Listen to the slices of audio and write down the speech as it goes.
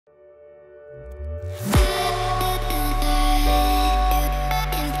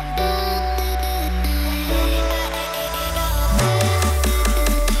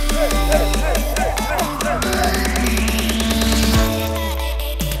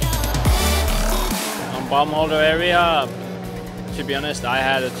palm holder area, to be honest, I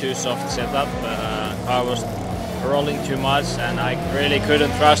had a too soft setup. Car was rolling too much and I really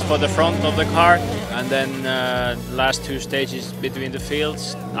couldn't trust for the front of the car. And then last two stages between the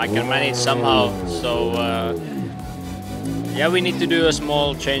fields, I can manage somehow. So yeah, we need to do a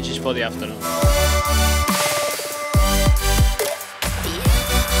small changes for the afternoon.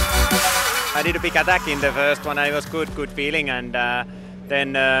 I did a big attack in the first one. It was good feeling, and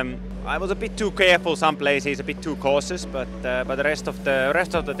then I was a bit too careful some places, a bit too cautious. But the rest of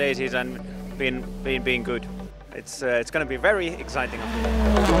the days has been good. It's going to be very exciting.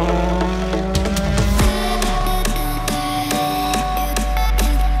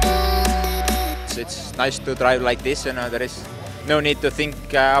 It's nice to drive like this. You know, there is no need to think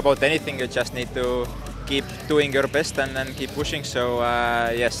about anything. You just need to keep doing your best and then keep pushing. So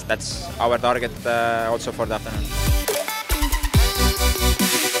yes, that's our target also for the afternoon.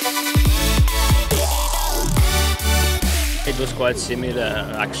 It was quite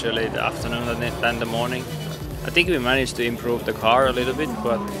similar actually the afternoon than the morning. I think we managed to improve the car a little bit,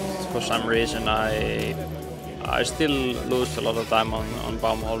 but for some reason I still lose a lot of time on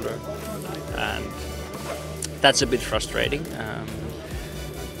palm holder, and that's a bit frustrating.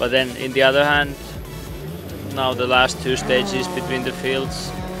 But then in the other hand, now the last two stages between the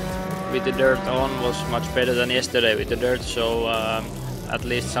fields with the dirt on was much better than yesterday with the dirt, so at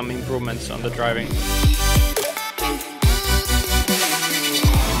least some improvements on the driving.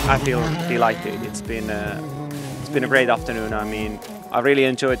 I feel delighted. It's been a great afternoon. I mean, I really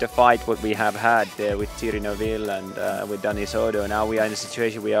enjoyed the fight what we have had there with Thierry Neuville and with Dani Sodo. Now we are in a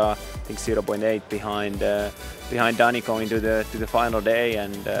situation we are, I think, 0.8 behind Dani going to the final day,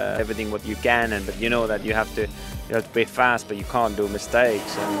 and everything what you can. But you know that you have to be fast, but you can't do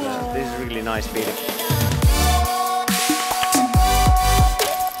mistakes. And this is really nice feeling.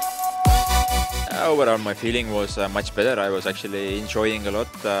 Overall, my feeling was much better. I was actually enjoying a lot.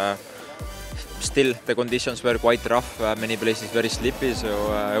 Still, the conditions were quite rough. Many places very slippy, so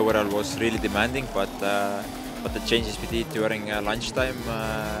overall was really demanding. But the changes we did during lunchtime,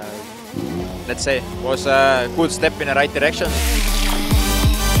 let's say, was a good step in the right direction.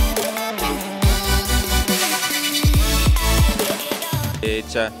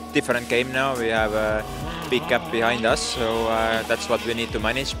 It's a different game now. We have a big gap behind us, so that's what we need to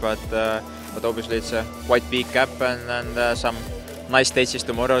manage. But obviously it's a quite big gap and some nice stages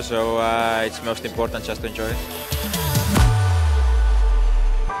tomorrow, so it's most important just to enjoy it.